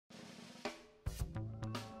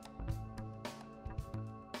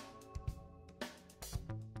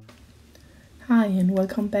Hi and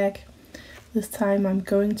welcome back. This time I'm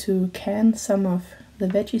going to can some of the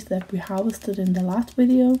veggies that we harvested in the last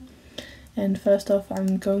video. And first off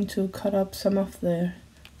I'm going to cut up some of the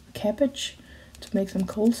cabbage to make some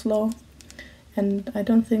coleslaw. And I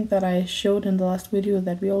don't think that I showed in the last video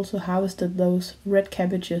that we also harvested those red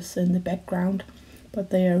cabbages in the background.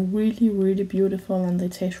 But they are really beautiful and they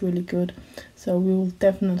taste really good. So we will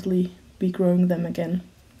definitely be growing them again.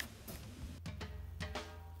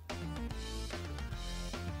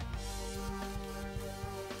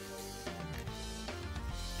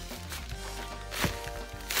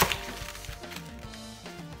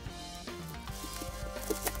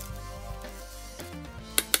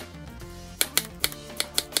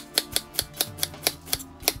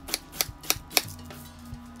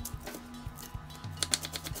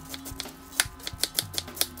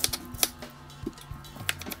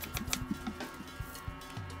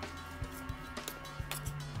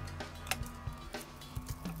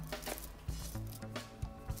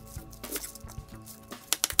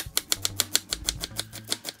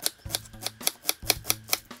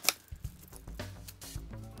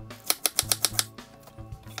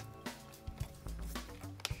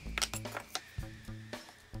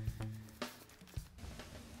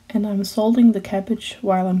 And I'm salting the cabbage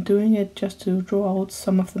while I'm doing it, just to draw out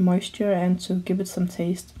some of the moisture and to give it some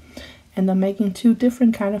taste. And I'm making two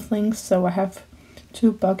different kind of things, so I have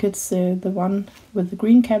two buckets, the one with the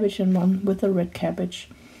green cabbage and one with the red cabbage.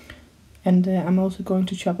 And I'm also going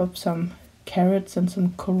to chop up some carrots and some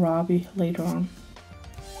kohlrabi later on.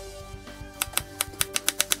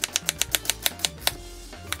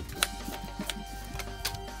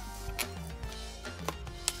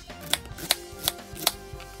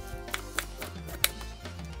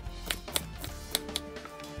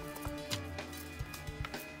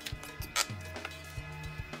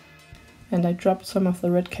 And I dropped some of the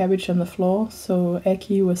red cabbage on the floor, so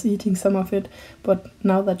Aki was eating some of it, but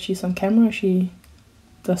now that she's on camera she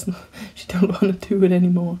don't want to do it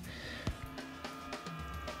anymore.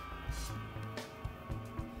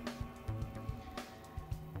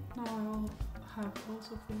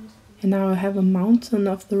 And now I have a mountain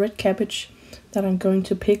of the red cabbage that I'm going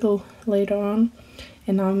to pickle later on,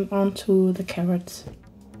 and I'm on to the carrots.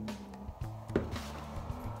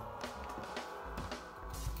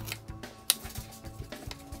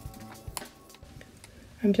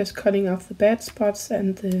 I'm just cutting off the bad spots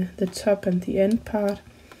and the top and the end part,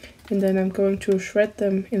 and then I'm going to shred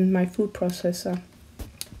them in my food processor.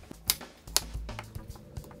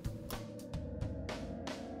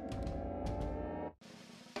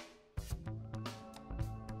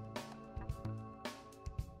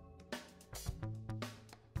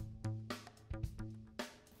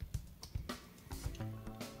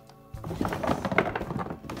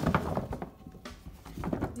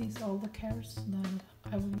 These are all the carrots that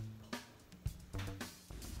I will.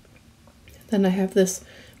 Then I have this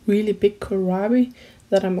really big kohlrabi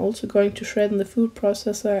that I'm also going to shred in the food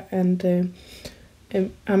processor, and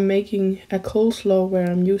I'm making a coleslaw where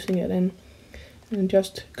I'm using it in, and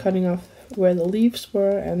just cutting off where the leaves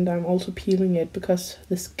were, and I'm also peeling it because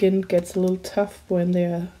the skin gets a little tough when they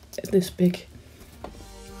are this big.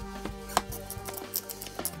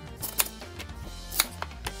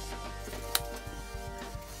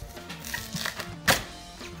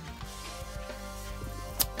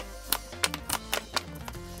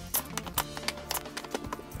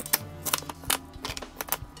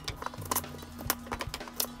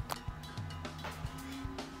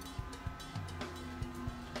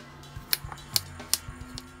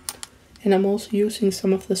 And I'm also using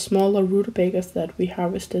some of the smaller rutabagas that we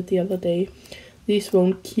harvested the other day. These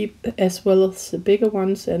won't keep as well as the bigger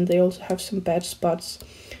ones, and they also have some bad spots.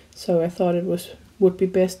 So I thought it would be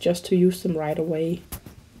best just to use them right away.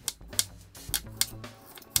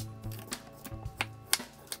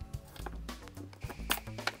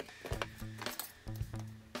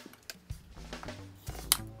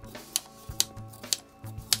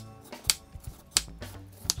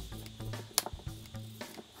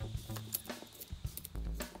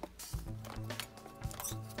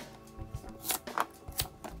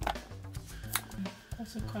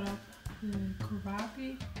 Also cut up the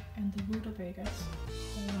kohlrabi and the rutabagas.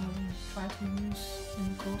 Try to use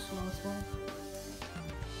in the coleslaw as well.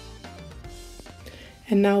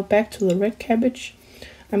 And now back to the red cabbage.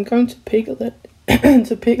 I'm going to pickle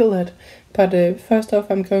it, but first off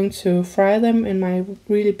I'm going to fry them in my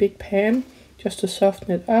really big pan just to soften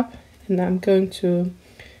it up, and I'm going to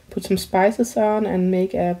put some spices on and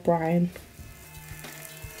make a brine.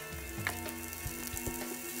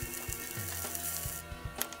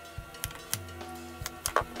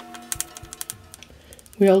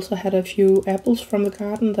 We also had a few apples from the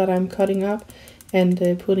garden that I'm cutting up and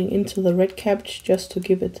putting into the red cabbage just to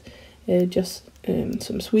give it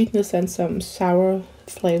some sweetness and some sour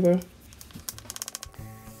flavor.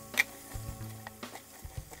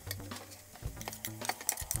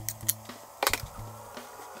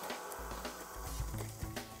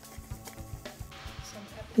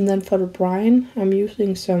 And then for the brine, I'm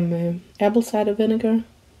using some apple cider vinegar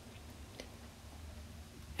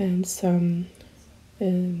and some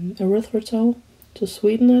erythritol to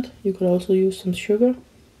sweeten it. You could also use some sugar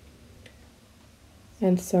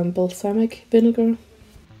and some balsamic vinegar.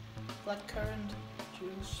 Blackcurrant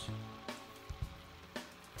juice.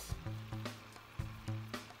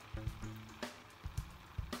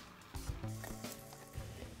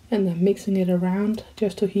 And I'm mixing it around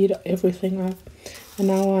just to heat everything up. And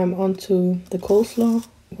now I'm on to the coleslaw,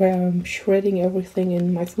 where I'm shredding everything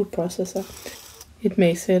in my food processor. It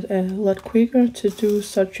makes it a lot quicker to do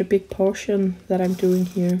such a big portion that I'm doing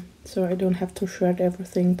here, so I don't have to shred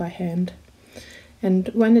everything by hand. And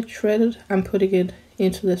when it's shredded, I'm putting it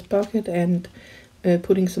into this bucket and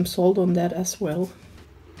putting some salt on that as well.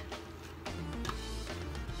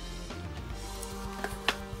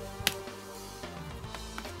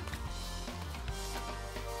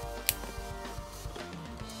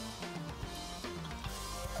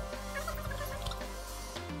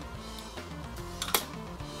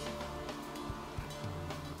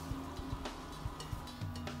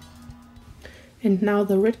 And now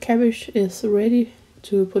the red cabbage is ready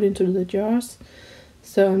to put into the jars.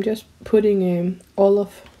 So I'm just putting all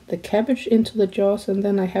of the cabbage into the jars, and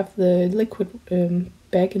then I have the liquid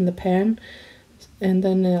back in the pan. And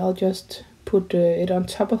then I'll just put it on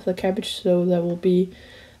top of the cabbage, so there will be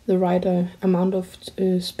the right amount of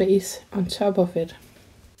space on top of it.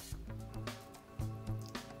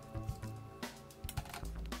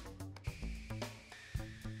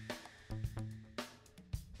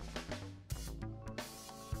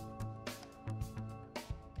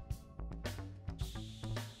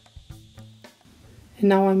 And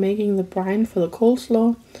now I'm making the brine for the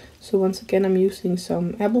coleslaw. So once again I'm using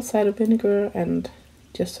some apple cider vinegar and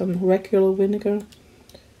just some regular vinegar.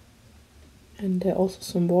 And also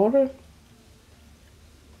some water.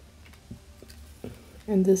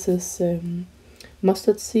 And this is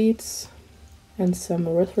mustard seeds and some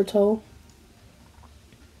erythritol.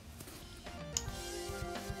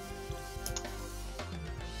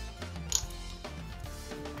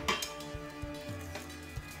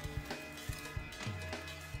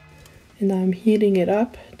 And I'm heating it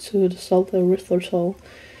up to dissolve the erythritol,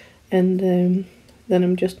 and then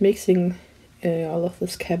I'm just mixing all of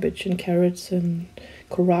this cabbage and carrots and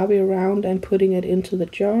kohlrabi around and putting it into the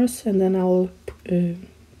jars, and then I'll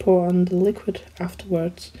pour on the liquid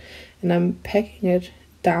afterwards. And I'm packing it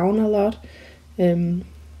down a lot, and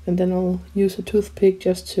then I'll use a toothpick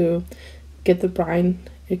just to get the brine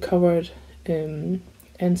covered, and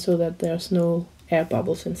so that there's no air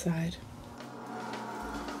bubbles inside.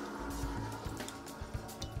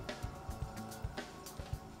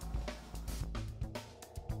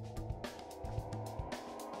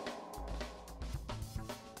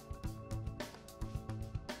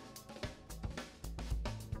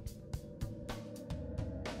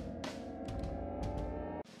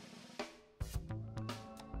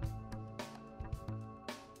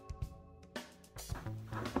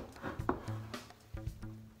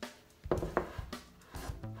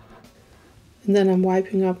 And then I'm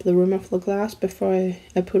wiping up the rim of the glass before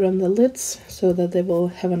I put on the lids, so that they will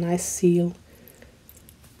have a nice seal.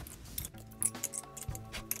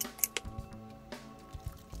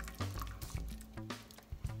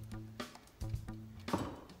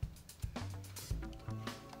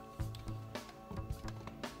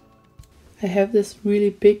 I have this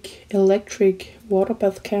really big electric water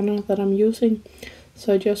bath canner that I'm using,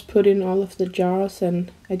 so I just put in all of the jars, and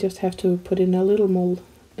I just have to put in a little more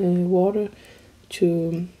water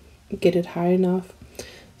to get it high enough.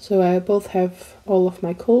 So I both have all of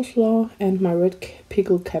my coleslaw and my red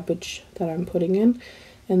pickled cabbage that I'm putting in,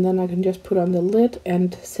 and then I can just put on the lid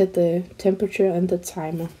and set the temperature and the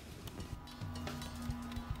timer.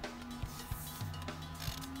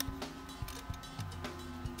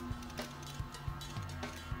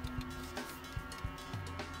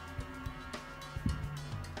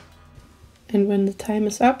 And when the time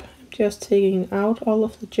is up, I'm just taking out all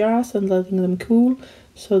of the jars and letting them cool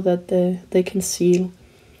so that they can seal.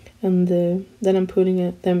 And then I'm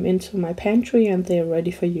putting them into my pantry, and they are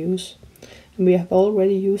ready for use. And we have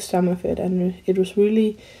already used some of it, and it was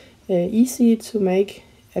really easy to make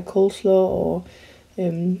a coleslaw or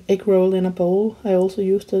egg roll in a bowl. I also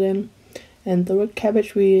used it in. And the red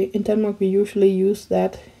cabbage, in Denmark we usually use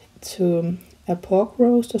that to a pork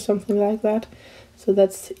roast or something like that. So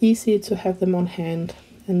that's easy to have them on hand.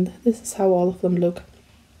 And this is how all of them look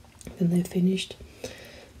when they're finished.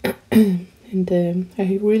 And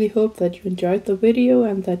I really hope that you enjoyed the video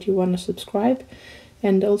and that you want to subscribe.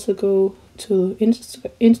 And also go to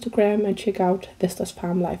Instagram and check out Vester's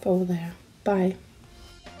Farm Life over there. Bye.